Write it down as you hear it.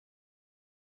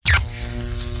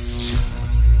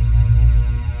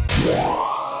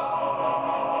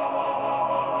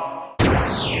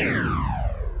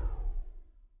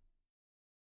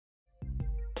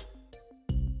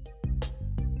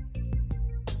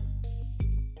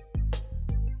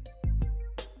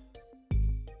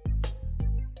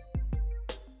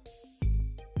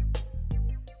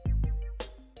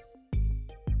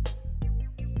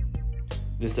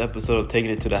This episode of Taking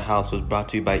It to the House was brought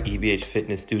to you by EBH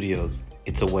Fitness Studios.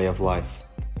 It's a way of life.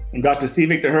 I'm Dr. C.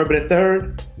 Victor Herbert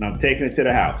III, and I'm taking it to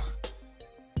the house.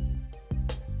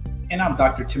 And I'm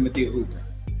Dr. Timothy Hoover,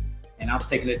 and I'm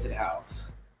taking it to the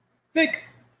house. Vic,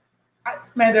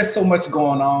 man, there's so much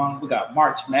going on. We got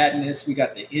March Madness. We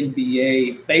got the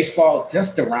NBA, baseball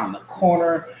just around the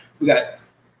corner. We got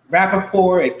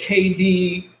Rappaport and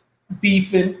KD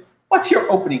beefing. What's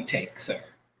your opening take, sir?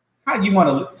 How do you want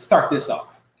to start this off?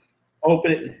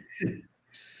 Opening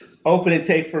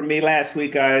take for me last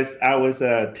week, guys. I was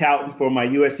touting for my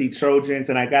USC Trojans,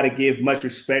 and I got to give much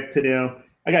respect to them.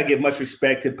 I got to give much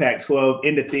respect to Pac-12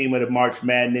 in the theme of the March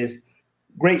Madness.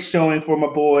 Great showing for my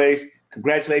boys.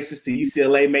 Congratulations to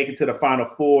UCLA making to the Final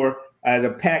Four. As a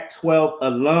Pac-12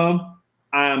 alum,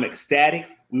 I am ecstatic.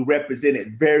 We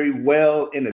represented very well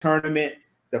in the tournament.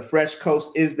 The Fresh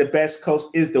Coast is the best coast,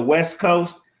 is the West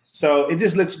Coast. So it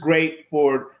just looks great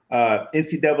for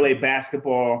NCAA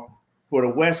basketball, for the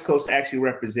West Coast to actually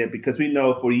represent, because we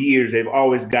know for years they've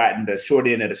always gotten the short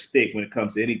end of the stick when it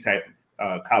comes to any type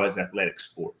of college athletic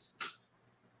sports.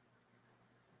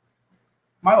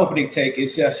 My opening take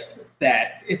is just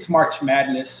that it's March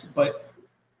Madness, but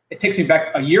it takes me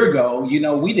back a year ago. You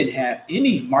know, we didn't have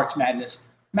any March Madness.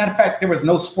 Matter of fact, there was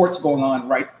no sports going on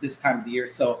right this time of the year.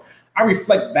 So I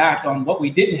reflect back on what we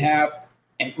didn't have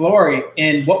and glory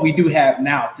in what we do have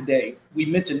now today. We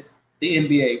mentioned the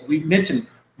NBA. We mentioned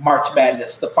March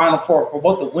Madness, the Final Four for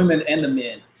both the women and the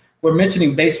men. We're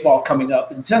mentioning baseball coming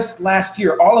up. And just last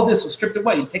year, all of this was stripped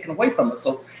away and taken away from us.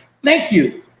 So thank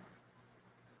you,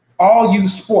 all you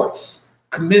sports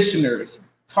commissioners,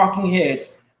 talking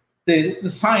heads, the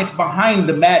science behind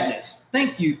the madness.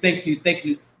 Thank you,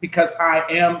 because I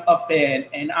am a fan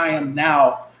and I am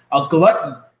now a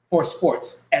glutton for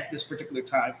sports at this particular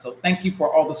time. So thank you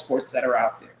for all the sports that are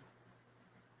out there.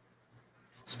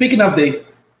 Speaking of the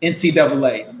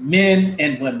NCAA, men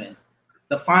and women,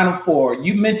 the Final Four,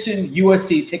 you mentioned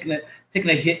USC taking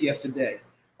a hit yesterday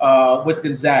with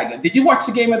Gonzaga. Did you watch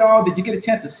the game at all? Did you get a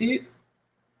chance to see it?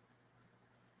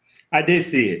 I did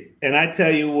see it. And I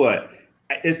tell you what,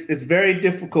 it's very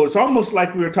difficult. It's almost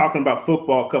like we were talking about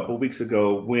football a couple of weeks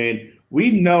ago, when we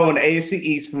know in the AFC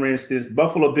East, for instance,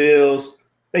 Buffalo Bills,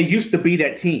 they used to be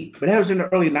that team, but that was in the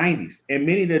early 90s. And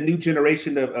many of the new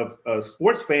generation of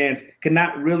sports fans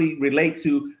cannot really relate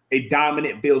to a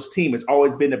dominant Bills team. It's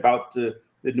always been about the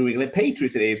New England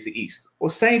Patriots at AFC East. Well,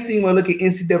 same thing when I look at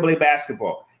NCAA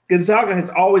basketball. Gonzaga has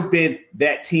always been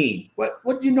that team. What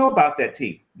do you know about that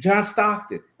team? John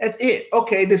Stockton. That's it.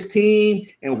 Okay, this team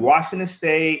in Washington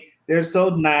State, they're so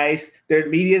nice. They're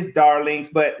media's darlings.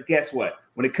 But guess what?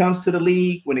 When it comes to the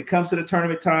league, when it comes to the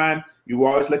tournament time, you're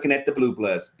always looking at the Blue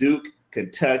Bloods, Duke,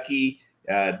 Kentucky,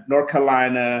 North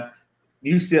Carolina,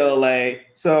 UCLA.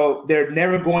 So they're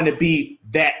never going to be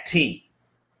that team.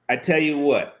 I tell you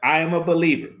what, I am a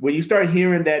believer. When you start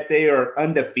hearing that they are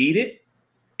undefeated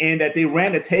and that they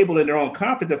ran the table in their own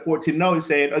conference at 14-0, you're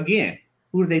saying, again,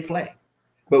 who do they play?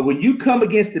 But when you come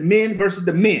against the men versus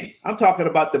the men, I'm talking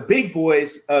about the big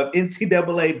boys of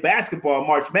NCAA basketball,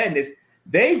 March Madness,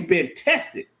 they've been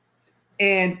tested.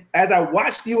 And as I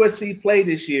watched USC play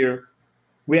this year,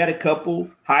 we had a couple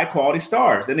high-quality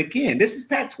stars. And again, this is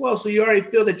Pac-12, so you already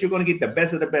feel that you're going to get the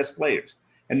best of the best players.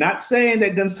 And not saying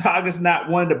that Gonzaga is not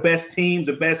one of the best teams,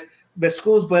 the best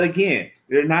schools, but again,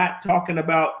 you're not talking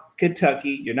about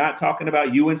Kentucky. You're not talking about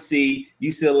UNC,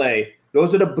 UCLA.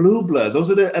 Those are the blue bloods. Those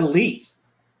are the elites.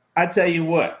 I tell you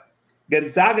what,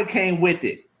 Gonzaga came with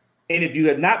it. And if you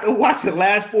have not been watching the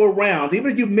last 4 rounds,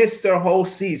 even if you missed their whole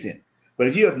season, but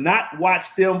if you have not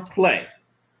watched them play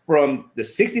from the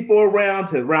 64 round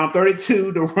to round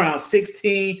 32 to round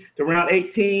 16 to round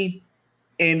 18,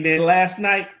 and then last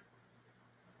night,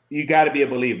 you got to be a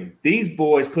believer. These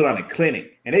boys put on a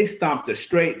clinic, and they stomped a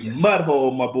straight mud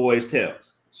hole, my boys tell.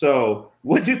 So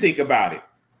what'd you think about it?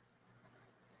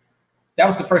 That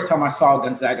was the first time I saw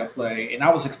Gonzaga play, and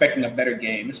I was expecting a better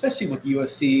game, especially with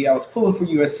USC. I was pulling for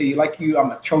USC. Like you, I'm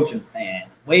a Trojan fan,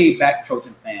 way back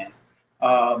Trojan fan.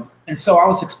 And so I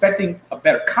was expecting a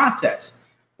better contest.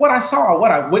 What I saw, what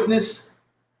I witnessed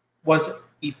was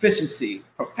efficiency,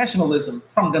 professionalism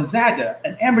from Gonzaga,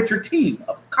 an amateur team,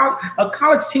 a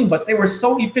college team, but they were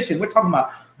so efficient. We're talking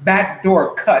about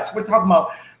backdoor cuts. We're talking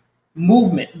about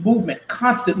movement,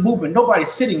 constant movement.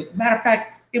 Nobody's sitting. Matter of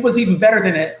fact, it was even better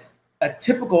than a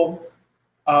typical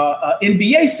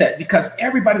NBA set, because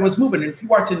everybody was moving. And if you're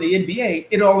watching the NBA,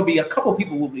 it'll only be a couple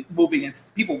people moving and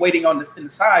people waiting on in the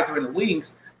sides or in the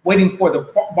wings, waiting for the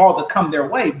ball to come their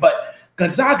way. But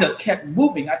Gonzaga kept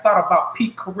moving. I thought about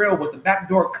Pete Carril with the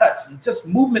backdoor cuts and just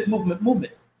movement.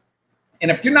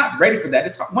 And if you're not ready for that,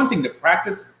 it's one thing to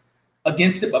practice,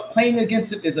 against it, but playing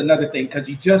against it is another thing because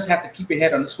you just have to keep your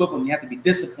head on the swivel and you have to be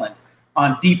disciplined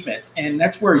on defense. And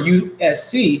that's where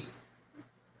USC,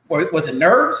 was it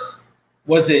nerves?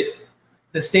 Was it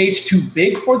the stage too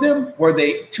big for them? Were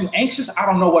they too anxious? I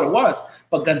don't know what it was,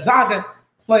 but Gonzaga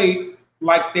played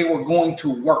like they were going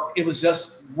to work. It was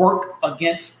just work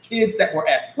against kids that were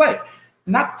at play.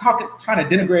 I'm not trying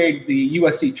to denigrate the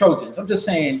USC Trojans. I'm just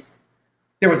saying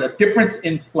there was a difference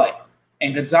in play.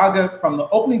 And Gonzaga, from the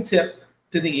opening tip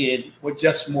to the end, were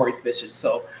just more efficient.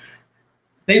 So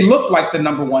they look like the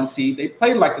number one seed. They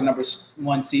played like the number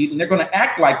one seed, and they're going to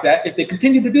act like that. If they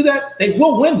continue to do that, they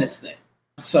will win this thing.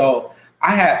 So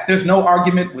there's no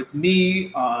argument with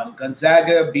me on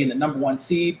Gonzaga being the number one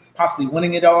seed, possibly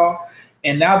winning it all.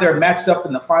 And now they're matched up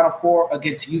in the Final Four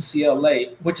against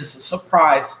UCLA, which is a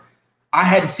surprise. I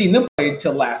hadn't seen them play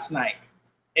until last night.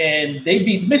 And they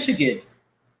beat Michigan.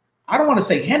 I don't want to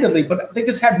say handily, but they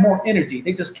just had more energy.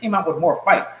 They just came out with more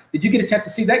fight. Did you get a chance to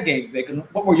see that game, Vic? And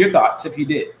what were your thoughts if you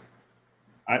did?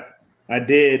 I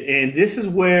did. And this is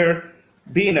where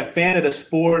being a fan of the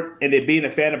sport and then being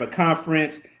a fan of a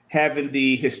conference, having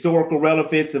the historical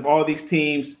relevance of all these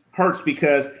teams hurts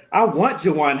because I want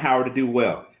Juwan Howard to do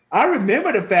well. I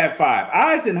remember the Fab Five.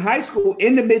 I was in high school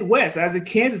in the Midwest. I was in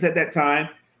Kansas at that time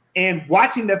and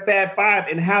watching the Fab Five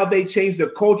and how they changed the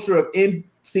culture of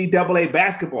NCAA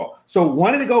basketball. So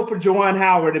wanted to go for Juwan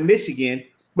Howard in Michigan,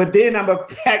 but then I'm a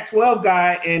Pac-12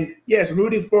 guy and yes,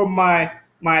 rooting for my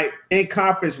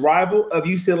in-conference rival of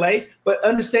UCLA, but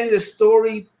understanding the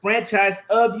storied franchise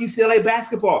of UCLA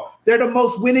basketball. They're the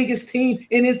most winningest team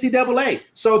in NCAA.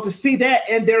 So to see that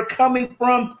and they're coming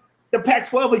from the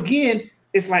Pac-12 again,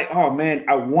 it's like, oh man,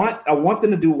 I want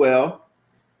them to do well.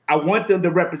 I want them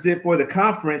to represent for the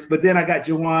conference, but then I got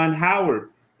Juwan Howard.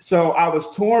 So I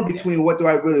was torn between what do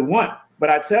I really want. But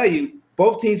I tell you,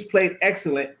 both teams played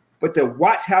excellent, but to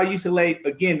watch how UCLA,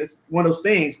 again, it's one of those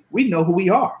things, we know who we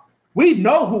are. We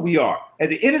know who we are. At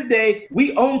the end of the day,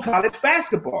 we own college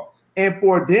basketball. And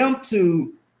for them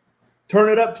to turn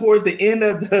it up towards the end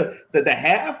of the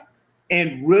half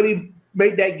and really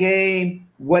make that game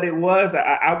what it was,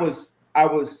 it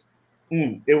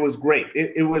was great.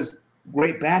 It was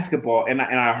great basketball. And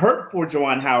I hurt for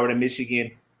Juwan Howard in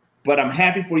Michigan, but I'm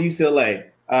happy for UCLA.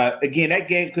 Again, that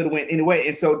game could have went anyway.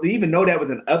 And so to even know that was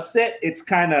an upset, it's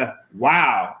kind of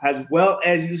wow. As well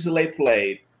as UCLA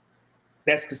played,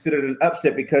 that's considered an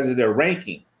upset because of their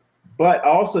ranking. But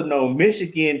also know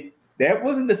Michigan, that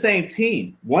wasn't the same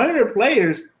team. One of their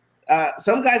players,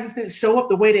 some guys just didn't show up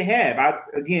the way they have.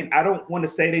 I don't want to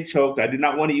say they choked. I do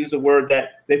not want to use the word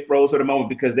that they froze for the moment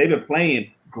because they've been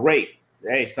playing great.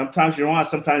 Hey, sometimes you're on,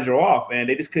 sometimes you're off, and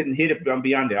they just couldn't hit it from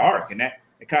beyond the arc, and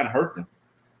it kind of hurt them.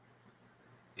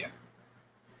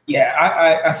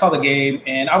 Yeah, I saw the game,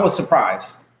 and I was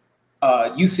surprised.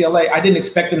 UCLA, I didn't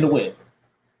expect them to win.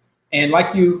 And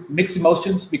like you, mixed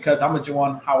emotions because I'm a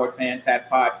Juwan Howard fan, Fab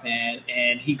Five fan,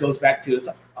 and he goes back to his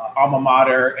alma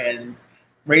mater and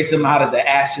raised them out of the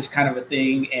ashes kind of a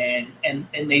thing, and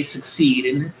they succeed.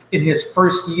 And in his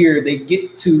first year, they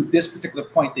get to this particular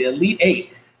point, the Elite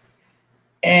Eight.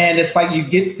 And it's like you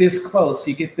get this close,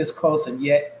 and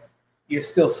yet you're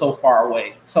still so far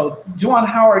away. So Juwan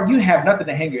Howard, you have nothing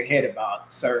to hang your head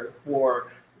about, sir,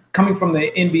 for coming from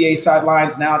the NBA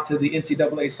sidelines now to the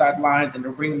NCAA sidelines and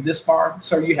to bring them this far.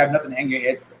 Sir, you have nothing to hang your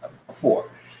head for.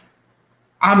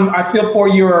 I feel for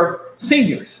your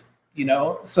seniors,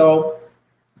 so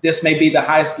this may be the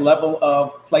highest level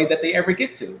of play that they ever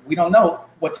get to. We don't know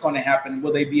what's going to happen.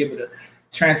 Will they be able to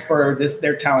transfer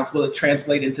their talents? Will it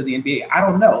translate into the NBA? I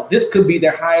don't know. This could be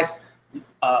their highest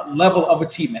level of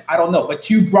achievement. I don't know, but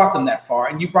you brought them that far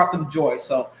and you brought them joy.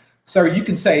 So, sir, you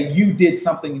can say you did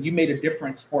something, you made a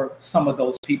difference for some of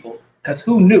those people, because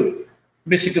who knew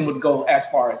Michigan would go as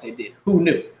far as they did? Who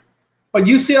knew? But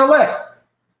UCLA,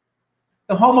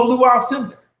 the home of Lou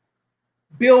Alcindor,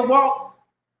 Bill Walton,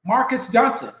 Marcus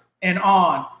Johnson, and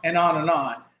on and on and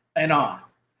on and on.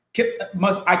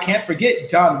 I can't forget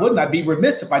John Wooden. I'd be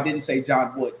remiss if I didn't say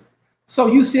John Wooden. So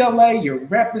UCLA, you're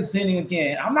representing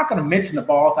again. I'm not going to mention the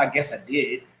balls. I guess I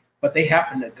did, but they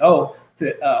happened to go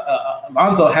to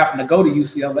Alonzo happened to go to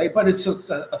UCLA. But it's just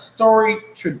a storied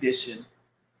tradition,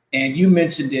 and you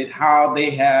mentioned it. How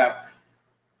they have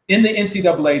in the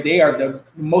NCAA, they are the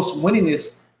most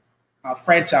winningest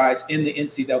franchise in the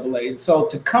NCAA. And so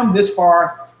to come this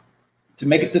far, to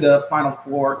make it to the Final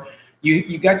Four,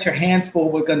 you got your hands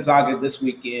full with Gonzaga this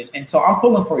weekend. And so I'm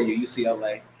pulling for you,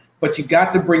 UCLA. But you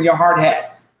got to bring your hard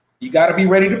hat. You got to be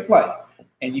ready to play.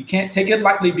 And you can't take it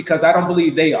lightly because I don't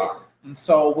believe they are. And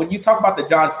so when you talk about the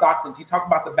John Stocktons, you talk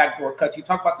about the backdoor cuts, you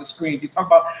talk about the screens, you talk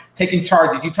about taking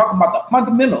charges, you talk about the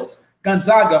fundamentals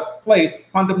Gonzaga plays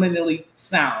fundamentally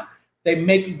sound. They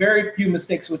make very few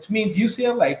mistakes, which means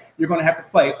UCLA, you're going to have to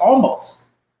play almost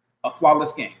a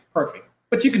flawless game. Perfect.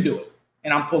 But you can do it,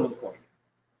 and I'm pulling for you.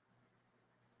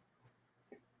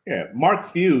 Yeah,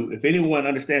 Mark Few, if anyone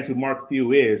understands who Mark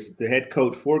Few is, the head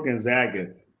coach for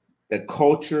Gonzaga, the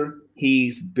culture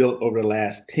he's built over the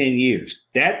last 10 years,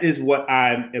 that is what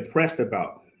I'm impressed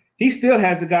about. He still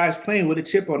has the guys playing with a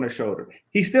chip on their shoulder.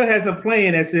 He still has them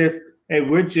playing as if, hey,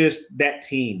 we're just that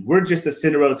team. We're just a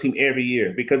Cinderella team every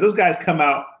year, because those guys come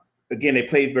out, again, they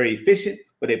play very efficient,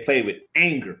 but they play with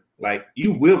anger. Like,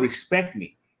 you will respect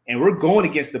me. And we're going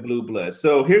against the Blue Bloods.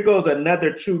 So here goes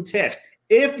another true test.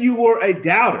 If you were a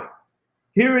doubter,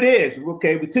 here it is.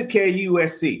 Okay, we took care of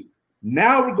USC.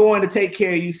 Now we're going to take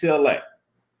care of UCLA.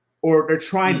 Or they're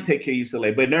trying to take care of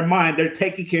UCLA. But in their mind, they're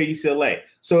taking care of UCLA.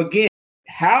 So again,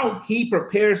 how he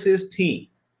prepares his team,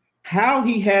 how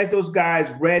he has those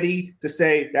guys ready to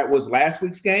say that was last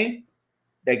week's game,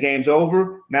 that game's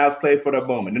over, now it's played for the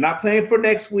moment. They're not playing for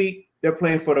next week, they're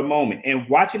playing for the moment. And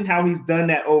watching how he's done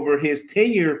that over his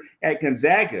tenure at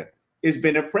Gonzaga has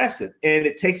been impressive. And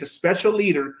it takes a special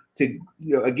leader to,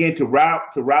 again, to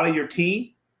rally your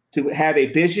team, to have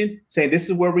a vision, saying this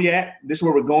is where we're at, this is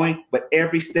where we're going, but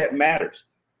every step matters.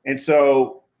 And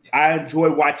so I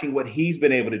enjoy watching what he's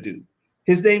been able to do.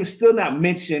 His name is still not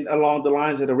mentioned along the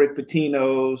lines of the Rick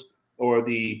Pitino's or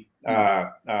the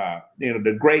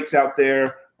the greats out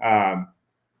there.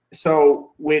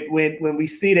 So when we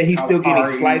see that he's still getting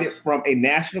slighted from a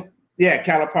national,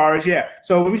 Calipari's,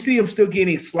 So when we see him still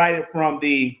getting slighted from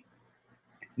the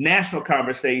national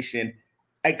conversation,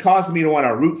 it causes me to want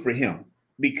to root for him,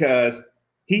 because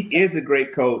he is a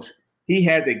great coach. He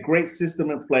has a great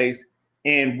system in place,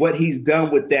 and what he's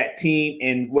done with that team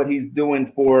and what he's doing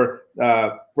for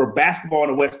basketball on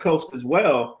the West Coast as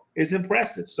well is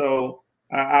impressive. So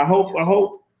I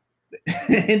hope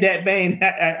in that vein,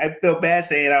 I feel bad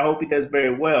saying I hope he does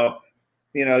very well.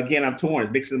 Again, I'm torn.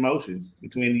 It's mixed emotions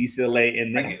between UCLA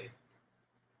and them.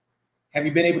 Have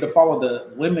you been able to follow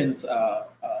the women's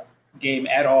game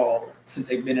at all since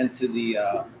they've been into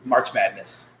the March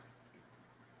Madness?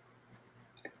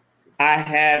 I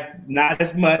have not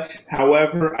as much.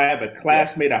 However, I have a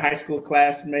classmate, a high school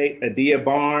classmate, Adia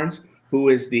Barnes, who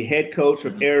is the head coach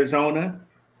of Arizona.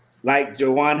 Like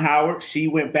Juwan Howard, she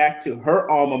went back to her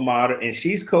alma mater, and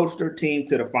she's coached her team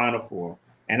to the Final Four.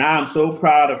 And I'm so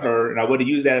proud of her. And I would have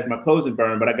used that as my closing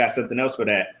burn, but I got something else for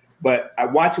that. But I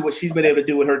watching what she's been able to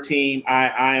do with her team.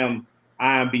 I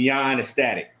am beyond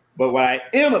ecstatic. But what I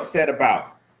am upset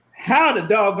about, how the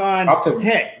doggone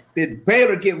heck did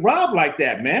Baylor get robbed like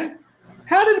that, man?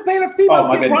 How did the Baylor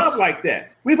females get robbed like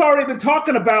that? We've already been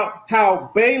talking about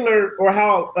how Baylor or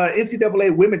how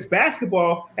NCAA women's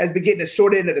basketball has been getting the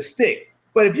short end of the stick.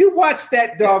 But if you watch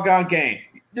that doggone game,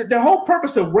 the whole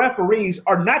purpose of referees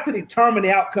are not to determine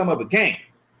the outcome of a game.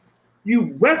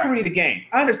 You referee the game.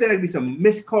 I understand there can be some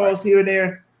missed calls here and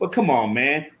there, but come on,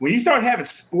 man. When you start having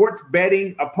sports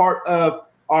betting a part of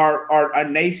our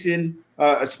nation,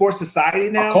 a sports society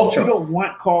now, you don't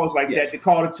want calls like that to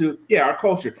call it to, our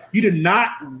culture. You do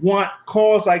not want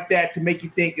calls like that to make you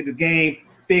think is the game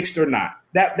fixed or not.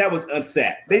 That was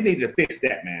unsat. They needed to fix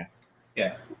that, man.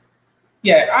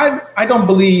 I don't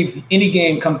believe any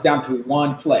game comes down to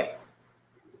one play,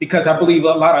 because I believe a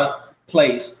lot of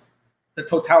plays, the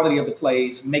totality of the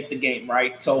plays make the game,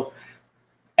 right? So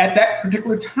at that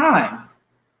particular time,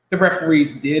 the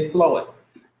referees did blow it.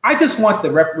 I just want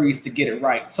the referees to get it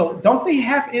right. So don't they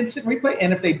have instant replay?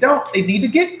 And if they don't, they need to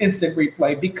get instant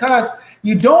replay, because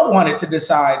you don't want it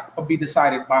to be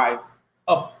decided by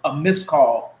a missed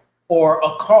call or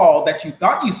a call that you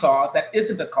thought you saw that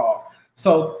isn't a call.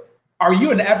 So are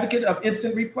you an advocate of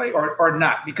instant replay or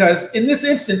not? Because in this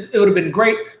instance, it would have been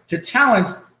great to challenge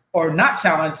or not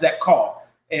challenge that call.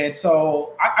 And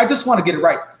so I just want to get it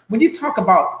right. When you talk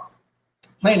about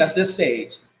playing at this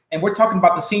stage, and we're talking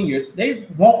about the seniors, they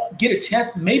won't get a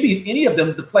chance, maybe any of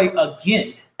them, to play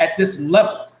again at this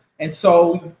level. And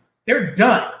so they're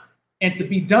done. And to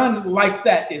be done like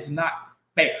that is not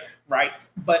fair, right?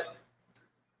 But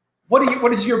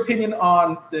what is your opinion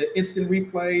on the instant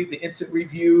replay, the instant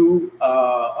review,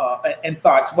 and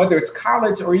thoughts, whether it's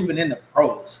college or even in the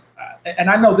pros? And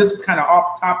I know this is kind of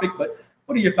off topic, but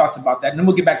what are your thoughts about that? And then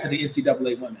we'll get back to the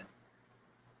NCAA women.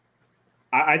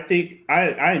 I think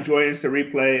I enjoy instant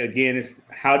replay. Again, it's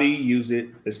how do you use it?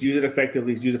 Let's use it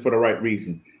effectively. Let's use it for the right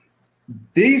reason.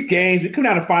 These games, we come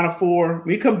down to Final Four,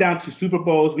 when you come down to Super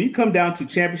Bowls, when you come down to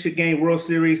championship game, World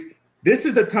Series, this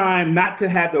is the time not to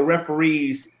have the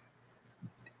referees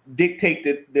dictate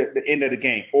the end of the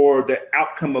game or the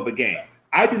outcome of a game.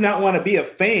 I do not want to be a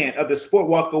fan of the sport,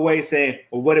 walk away saying,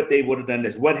 well, what if they would have done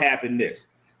this? What happened this?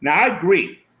 Now, I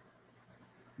agree.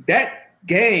 That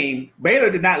game, Baylor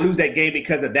did not lose that game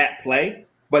because of that play,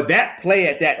 but that play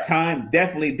at that time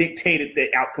definitely dictated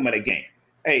the outcome of the game.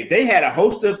 Hey, they had a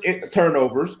host of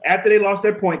turnovers. After they lost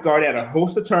their point guard, they had a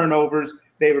host of turnovers.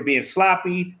 They were being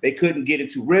sloppy. They couldn't get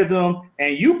into rhythm.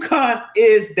 And UConn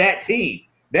is that team.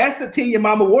 That's the team your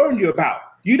mama warned you about.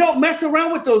 You don't mess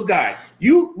around with those guys.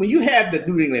 When you have the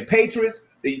New England Patriots,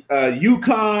 the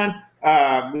UConn,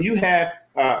 when you have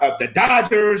the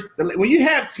Dodgers, when you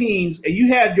have teams and you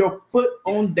have your foot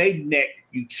on their neck,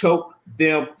 you choke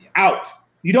them out.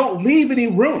 You don't leave any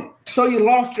room. So you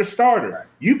lost your starter.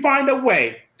 You find a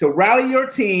way to rally your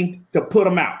team to put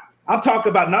them out. I'm talking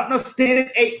about not no standing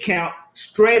 8 count,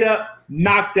 straight up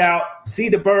knocked out, see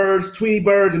the birds, Tweety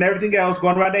birds, and everything else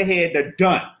going around their head. They're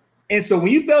done. And so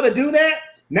when you fail to do that,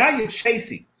 now you're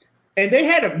chasing. And they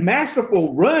had a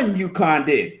masterful run, UConn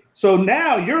did. So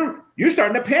now you're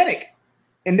starting to panic.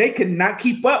 And they cannot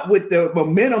keep up with the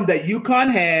momentum that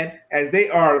UConn had as they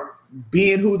are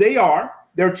being who they are.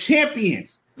 They're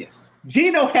champions. Yes.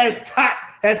 Gino has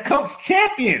coached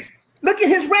champions. Look at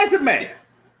his resume.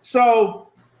 So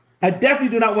I definitely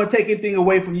do not want to take anything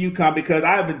away from UConn because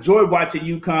I have enjoyed watching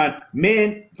UConn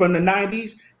men from the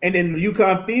 90s and then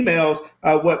UConn females,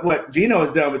 what Gino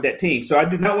has done with that team. So I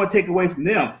do not want to take away from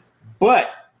them. But,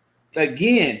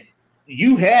 again,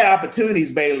 you had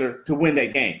opportunities, Baylor, to win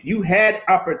that game. You had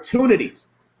opportunities.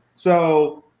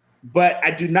 So, but I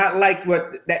do not like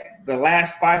the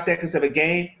last 5 seconds of a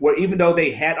game where even though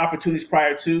they had opportunities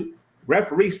prior to,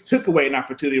 referees took away an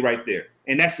opportunity right there.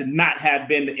 And that should not have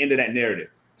been the end of that narrative.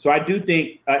 So I do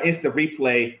think instant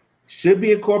replay should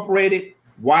be incorporated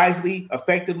wisely,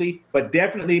 effectively, but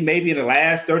definitely maybe in the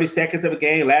last 30 seconds of a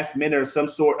game, last minute or some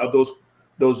sort of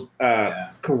those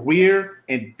career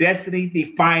and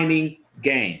destiny-defining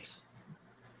games.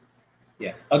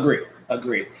 Yeah, agree.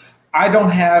 I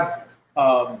don't have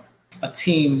a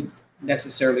team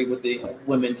necessarily with the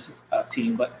women's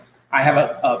team, but I have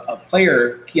a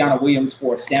player, Kiana Williams,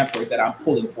 for Stanford that I'm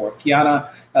pulling for. Kiana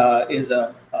is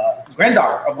a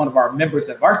granddaughter of one of our members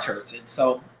of our church. And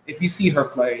so if you see her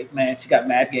play, man, she got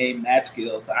mad game, mad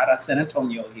skills out of San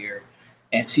Antonio here.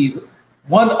 And she's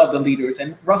one of the leaders.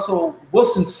 And Russell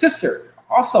Wilson's sister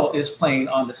also is playing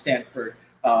on the Stanford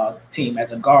team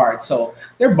as a guard. So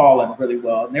they're balling really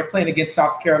well. And they're playing against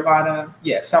South Carolina.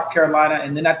 Yeah, South Carolina.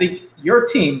 And then I think your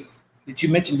team that you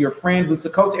mentioned, your friend who's the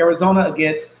coach, Arizona,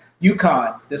 against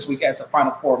UConn this week as a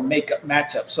Final Four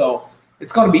matchup. So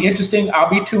it's going to be interesting. I'll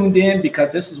be tuned in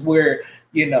because this is where,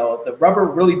 the rubber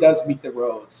really does meet the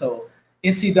road. So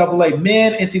NCAA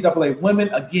men, NCAA women,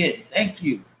 again, thank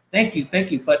you.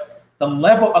 But the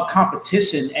level of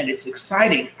competition, and it's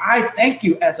exciting. I thank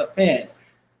you as a fan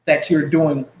that you're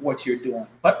doing what you're doing.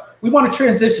 But we want to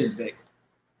transition, Vic.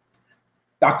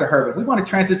 Dr. Herbert, we want to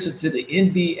transition to the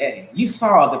NBA. You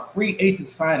saw the free agent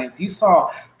signings. You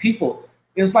saw people.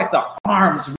 It was like the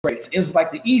arms race. It was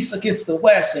like the East against the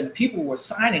West, and people were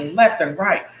signing left and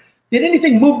right. Did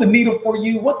anything move the needle for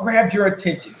you? What grabbed your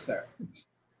attention, sir?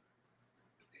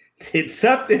 Did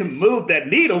something move that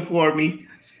needle for me?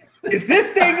 Is this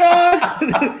thing on?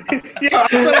 I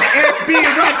feel like Eric B.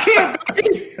 and Rakim.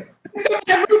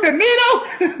 Something moved the needle?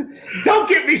 Don't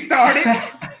get me started.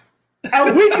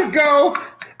 A week ago,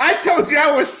 I told you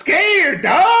I was scared,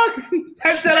 dog.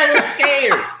 I said I was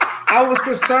scared. I was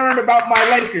concerned about my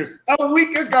Lakers a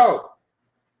week ago.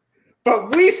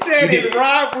 But we said in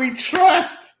Rob we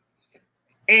trust.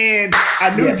 And I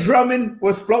knew Drummond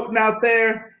was floating out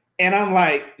there. And I'm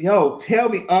like, yo, tell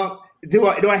me, do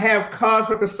I have cause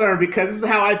for concern? Because this is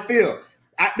how I feel.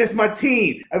 This is my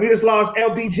team. We just lost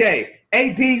LBJ.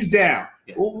 AD's down.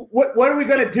 Yeah. What are we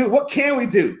going to do? What can we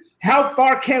do? How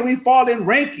far can we fall in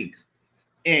rankings?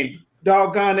 And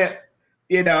doggone it,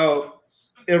 if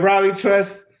Robbie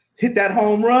Trust hit that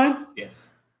home run,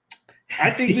 yes, I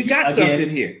think we got something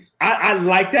here. I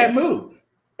like that move.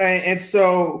 And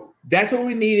so that's what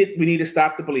we needed. We need to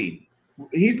stop the bleed.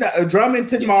 He's not Drummond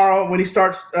tomorrow when he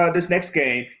starts this next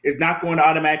game is not going to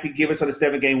automatically give us a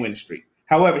 7-game win streak.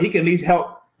 However, he can at least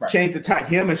help change the tide.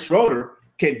 Him and Schroeder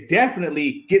can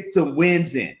definitely get some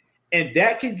wins in. And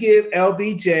that can give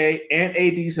LBJ and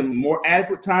AD some more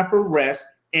adequate time for rest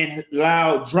and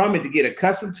allow Drummond to get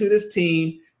accustomed to this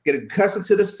team, get accustomed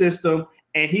to the system,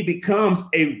 and he becomes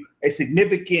a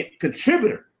significant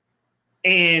contributor.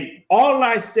 And all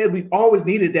I said, we've always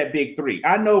needed that big three.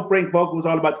 I know Frank Vogel was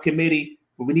all about the committee,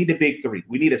 but we need the big three.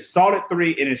 We need a solid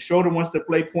three, and if Schroeder wants to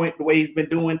play point the way he's been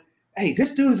doing, hey,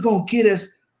 this dude is going to get us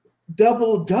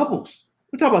double-doubles.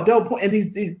 We're talking about double point,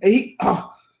 and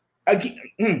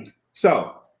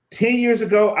So 10 years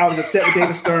ago, I was upset with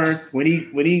David Stern when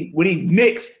he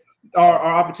mixed our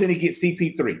opportunity to get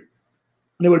CP3. And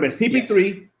it would have been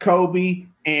CP3, yes. Kobe,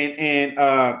 and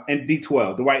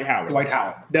D12, Dwight Howard.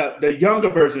 The younger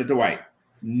version of Dwight.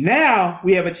 Now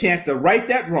we have a chance to right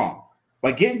that wrong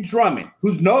by getting Drummond,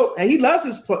 he loves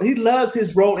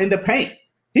his role in the paint.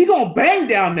 He's gonna bang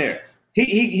down there.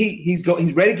 He's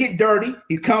ready to get dirty.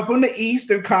 He's come from the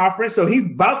Eastern Conference, so he's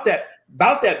about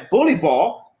that bully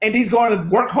ball, and he's going to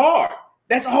work hard.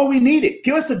 That's all we needed.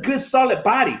 Give us a good, solid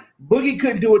body. Boogie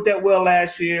couldn't do it that well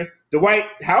last year. Dwight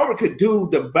Howard could do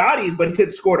the bodies, but he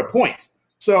couldn't score the points.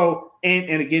 So,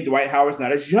 and again, Dwight Howard's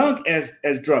not as young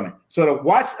as Drummond. So to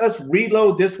watch us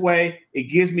reload this way, it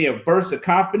gives me a burst of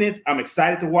confidence. I'm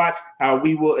excited to watch how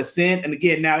we will ascend. And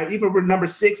again, now, even if we're number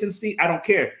 6 in seed, I don't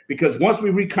care. Because once we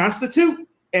reconstitute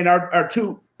and our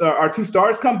two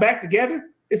stars come back together,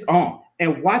 it's on.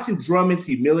 And watching Drummond's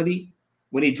humility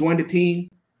when he joined the team,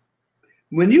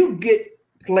 when you get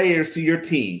players to your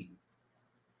team,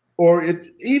 or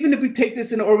even if we take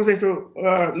this in the organizational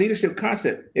leadership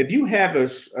concept, if you have a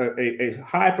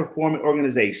high-performing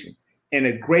organization and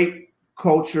a great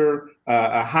culture,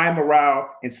 a high morale,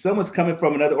 and someone's coming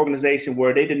from another organization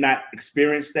where they did not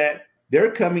experience that,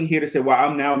 they're coming here to say, well,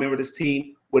 I'm now a member of this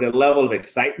team with a level of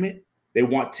excitement. They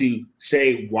want to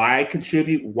say why I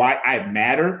contribute, why I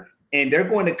matter, and they're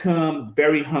going to come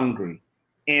very hungry.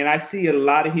 And I see a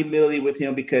lot of humility with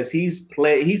him because he's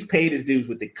paid his dues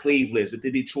with the Clevelands, with the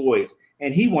Detroits,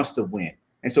 and he wants to win.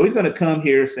 And so he's going to come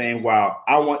here saying, wow,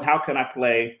 how can I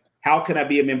play? How can I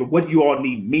be a member? What do you all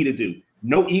need me to do?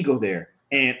 No ego there.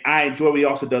 And I enjoy what he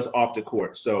also does off the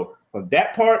court. So for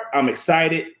that part, I'm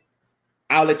excited.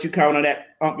 I'll let you count on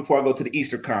that before I go to the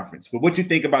Eastern Conference. But what you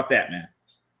think about that, man?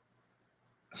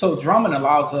 So Drummond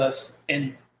allows us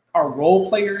and our role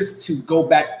players to go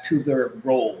back to their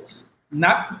roles.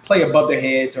 Not play above their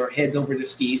heads or heads over their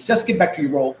skis. Just get back to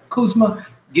your role. Kuzma,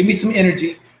 give me some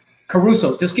energy.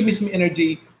 Caruso, just give me some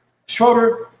energy.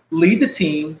 Schroeder, lead the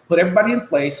team, put everybody in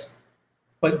place.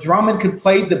 But Drummond can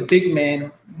play the big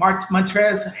man.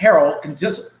 Montrezl Harrell can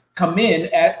just come in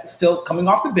at still coming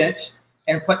off the bench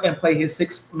and play his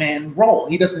 6-man role.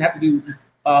 He doesn't have to do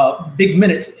big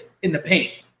minutes in the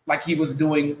paint like he was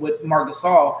doing with Marc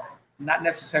Gasol, not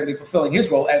necessarily fulfilling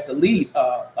his role as the lead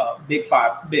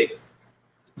big.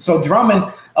 So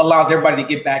Drummond allows everybody to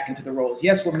get back into the roles.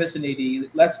 Yes, we're missing AD.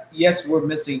 Yes, we're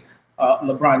missing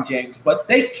LeBron James, but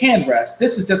they can rest.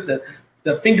 This is just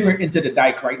the finger into the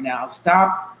dike right now.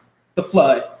 Stop the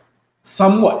flood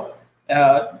somewhat.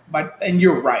 And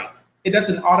you're right. It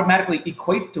doesn't automatically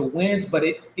equate to wins, but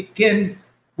it can.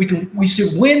 We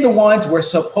should win the ones we're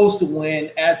supposed to win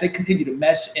as they continue to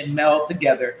mesh and meld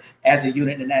together as a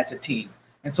unit and as a team.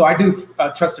 And so I do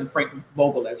trust in Frank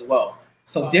Vogel as well.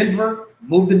 So Denver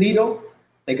moved the needle.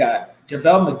 They got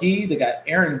JaVale McGee. They got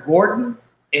Aaron Gordon.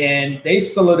 And they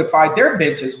solidified their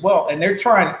bench as well. And they're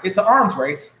trying – it's an arms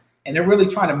race. And they're really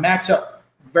trying to match up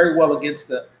very well against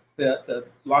the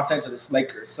Los Angeles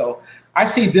Lakers. So I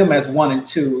see them as 1 and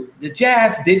 2. The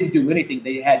Jazz didn't do anything.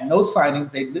 They had no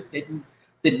signings. They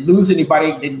didn't lose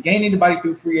anybody. Didn't gain anybody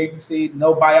through free agency.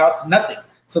 No buyouts, nothing.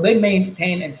 So they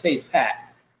maintained and stayed pat.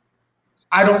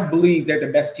 I don't believe they're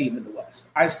the best team in the West.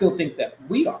 I still think that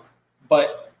we are,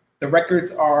 but the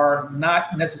records are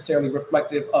not necessarily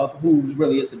reflective of who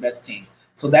really is the best team.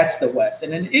 So that's the West.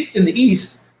 And then in the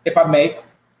East, if I may,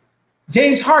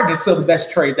 James Harden is still the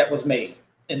best trade that was made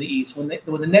in the East. When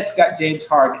the Nets got James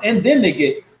Harden, and then they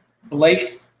get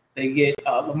Blake, they get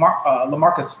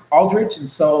LaMarcus Aldridge,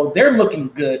 and so they're looking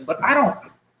good. But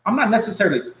I'm not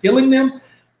necessarily feeling them.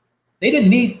 They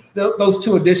didn't need those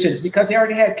 2 additions because they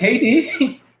already had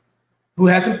KD, who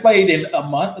hasn't played in a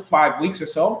month, 5 weeks or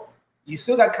so. You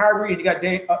still got Kyrie and you got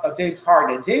James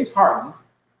Harden. And James Harden,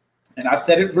 and I've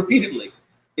said it repeatedly,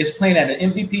 is playing at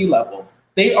an MVP level.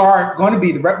 They are going to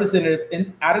be the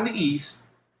representative out of the East,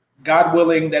 God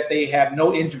willing that they have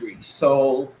no injuries.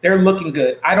 So they're looking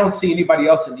good. I don't see anybody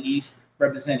else in the East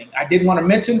representing. I did want to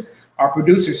mention our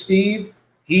producer, Steve.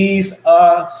 He's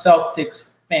a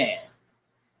Celtics fan.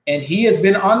 And he has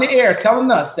been on the air telling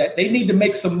us that they need to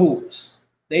make some moves.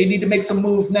 They need to make some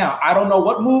moves now. I don't know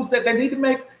what moves that they need to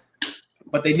make,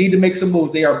 but they need to make some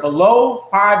moves. They are below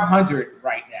 500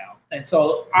 right now. And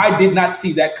so I did not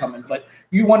see that coming. But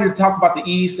you wanted to talk about the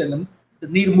East and the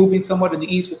need of moving somewhat in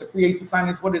the East with the free agent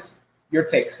signings. What is your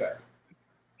take, sir?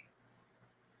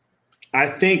 I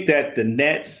think that the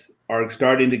Nets are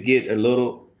starting to get a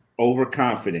little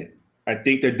overconfident. I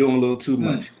think they're doing a little too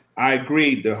much. I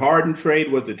agree. The Harden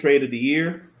trade was the trade of the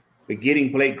year. but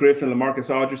getting Blake Griffin, LaMarcus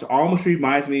Aldridge almost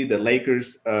reminds me of the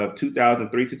Lakers of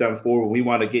 2003, 2004, when we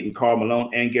wanted to get in Karl Malone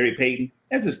and Gary Payton.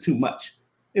 That's just too much.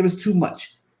 It was too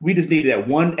much. We just needed that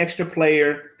one extra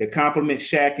player to complement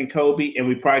Shaq and Kobe, and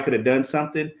we probably could have done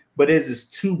something, but it's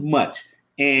just too much.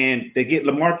 And to get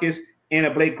LaMarcus and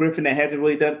a Blake Griffin that hasn't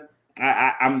really done,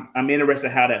 I'm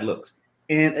interested how that looks.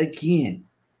 And again,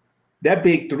 that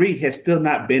big three has still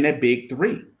not been a big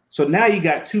three. So now you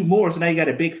got two more. So now you got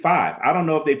a big five. I don't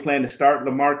know if they plan to start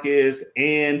LaMarcus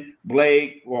and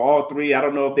Blake or all three. I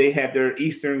don't know if they have their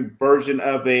Eastern version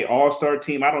of a all-star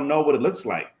team. I don't know what it looks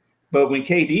like. But when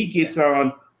KD gets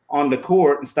on the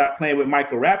court and stop playing with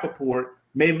Michael Rappaport,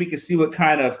 maybe we can see what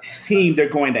kind of team they're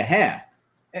going to have.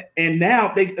 And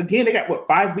now they got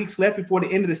 5 weeks left before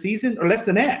the end of the season or less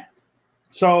than that.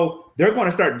 So they're going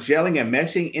to start gelling and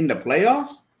meshing in the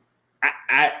playoffs.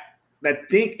 I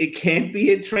think it can be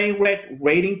a train wreck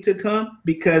waiting to come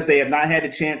because they have not had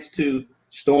a chance to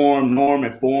storm, norm,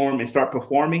 and form and start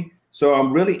performing. So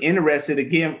I'm really interested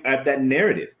again at that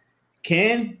narrative.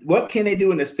 What can they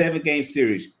do in a 7-game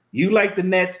series? You like the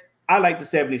Nets. I like the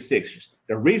 76ers.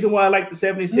 The reason why I like the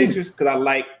 76ers because I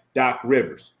like Doc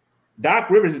Rivers. Doc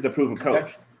Rivers is a proven coach.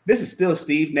 Okay. This is still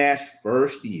Steve Nash's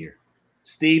first year.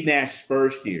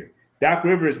 Doc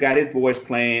Rivers got his boys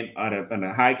playing on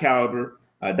a high caliber.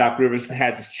 Doc Rivers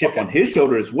has his chip on his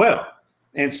shoulder as well.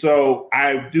 And so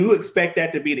I do expect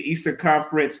that to be the Eastern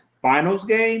Conference Finals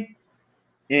game.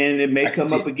 And it may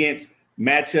come up against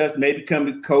matchups, maybe come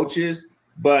to coaches.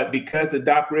 But because of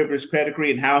Doc Rivers'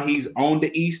 pedigree and how he's owned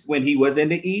the East when he was in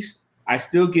the East, I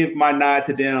still give my nod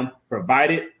to them,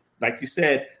 provided, like you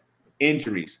said,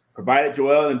 injuries. Provided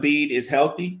Joel Embiid is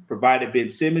healthy, provided Ben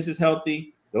Simmons is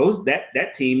healthy,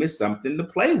 that team is something to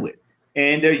play with.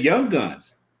 And they're young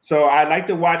guns. So I like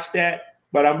to watch that.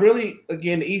 But I'm really,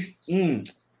 again, the East,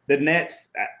 the Nets,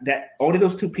 that only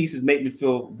those two pieces make me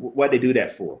feel what they do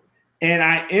that for. And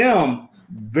I am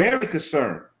very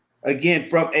concerned, again,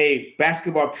 from a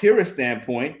basketball purist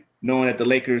standpoint, knowing that the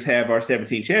Lakers have our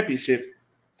 17 championships,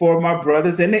 for my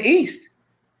brothers in the East.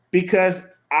 Because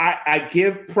I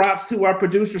give props to our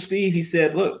producer, Steve. He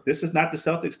said, look, this is not the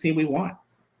Celtics team we want.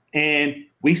 And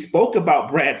we spoke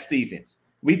about Brad Stevens.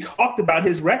 We talked about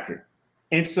his record.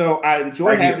 And so I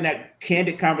enjoy having that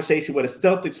candid conversation with a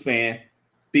Celtics fan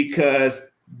because,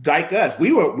 like us,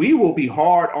 we will be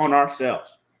hard on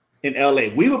ourselves in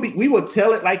LA. We will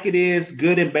tell it like it is,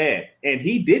 good and bad. And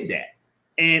he did that.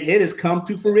 And it has come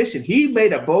to fruition. He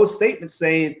made a bold statement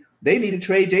saying they need to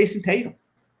trade Jason Tatum.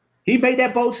 He made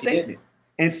that bold statement.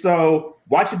 And so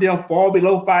watching them fall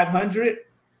below 500,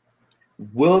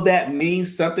 will that mean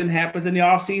something happens in the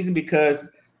offseason? Because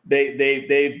they've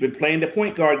been playing the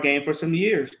point guard game for some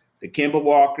years. The Kemba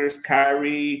Walkers,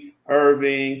 Kyrie,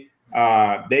 Irving,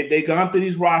 they've gone through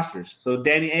these rosters. So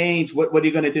Danny Ainge, what are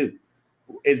you going to do?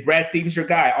 Is Brad Stevens your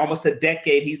guy? Almost a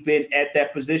decade he's been at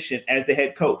that position as the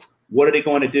head coach. What are they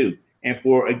going to do? And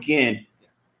for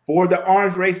the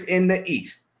arms race in the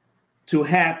East to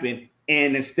happen,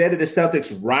 and instead of the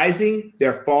Celtics rising,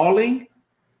 they're falling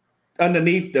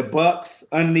underneath the Bucks,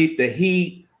 underneath the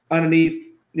Heat, underneath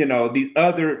these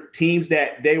other teams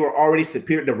that they were already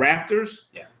superior, the Raptors.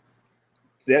 Yeah.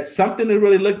 That's something to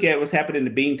really look at what's happening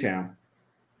in Beantown.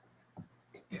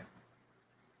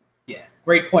 Yeah.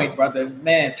 Great point, brother.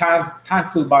 Man, time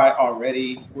flew by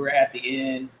already. We're at the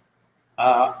end.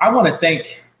 I want to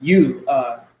thank you,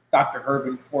 Dr.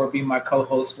 Herben, for being my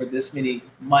co-host for this many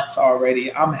months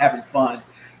already. I'm having fun.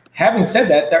 Having said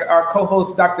that, our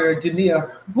co-host, Dr.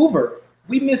 Jania Hoover,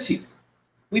 we miss you.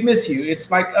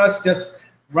 It's like us just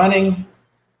running,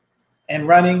 and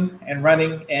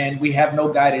we have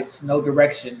no guidance, no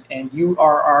direction, and you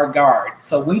are our guard.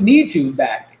 So we need you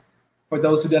back. For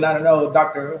those who do not know,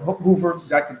 Dr. Hoover,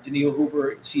 Dr. Jania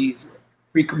Hoover, she's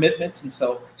pre-commitments, and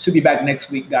so she'll be back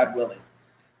next week, God willing.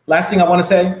 Last thing I want to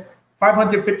say,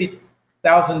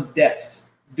 550,000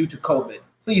 deaths due to COVID.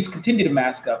 Please continue to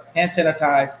mask up, hand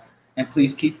sanitize, and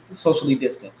please keep socially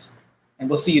distanced. And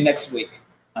we'll see you next week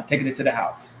on Taking It to the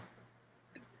House.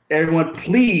 Everyone,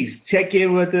 please check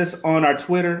in with us on our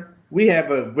Twitter. We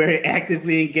have a very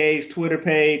actively engaged Twitter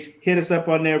page. Hit us up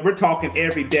on there. We're talking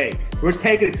every day. We're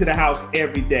taking it to the house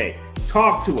every day.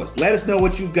 Talk to us. Let us know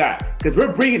what you got because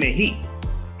we're bringing the heat.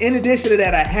 In addition to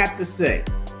that, I have to say,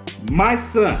 my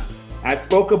son, I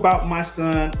spoke about my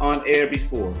son on air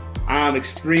before. I'm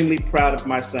extremely proud of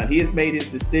my son. He has made his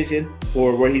decision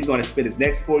for where he's going to spend his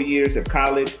next 4 years of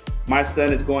college. My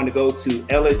son is going to go to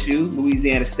LSU,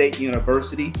 Louisiana State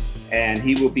University, and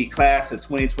he will be class of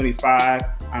 2025.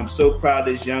 I'm so proud of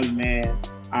this young man.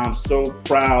 I'm so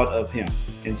proud of him.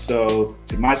 And so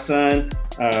to my son,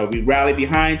 We rally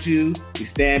behind you. We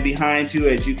stand behind you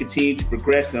as you continue to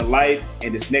progress in life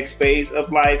and this next phase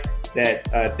of life,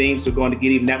 that things are going to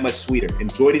get even that much sweeter.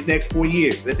 Enjoy these next 4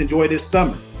 years. Let's enjoy this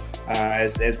summer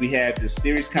as we have this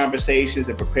serious conversations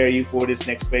and prepare you for this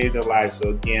next phase of life. So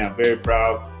again, I'm very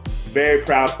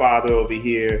proud father over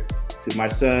here to my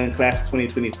son, class of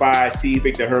 2025, C.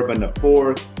 Victor Herman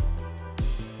IV.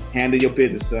 Handle your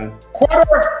business, son.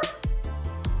 Quarter.